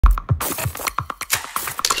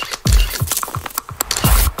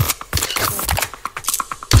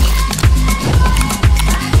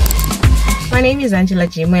My name is Angela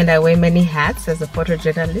Jimo and I wear many hats as a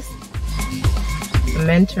photojournalist, a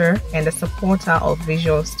mentor and a supporter of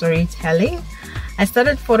visual storytelling. I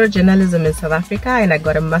studied photojournalism in South Africa and I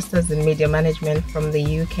got a master's in media management from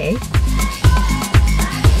the UK.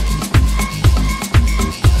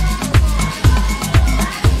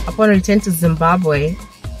 Upon return to Zimbabwe,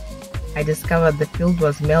 I discovered the field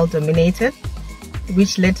was male-dominated,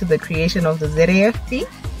 which led to the creation of the ZAFP,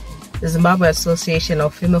 the Zimbabwe Association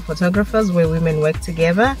of Female Photographers, where women work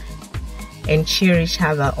together and cheer each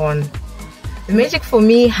other on. The magic for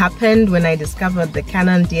me happened when I discovered the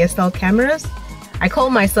Canon DSL cameras. I call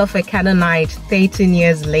myself a Canonite 13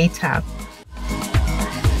 years later.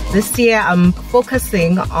 This year I'm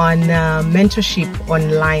focusing on mentorship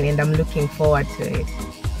online and I'm looking forward to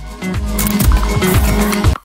it.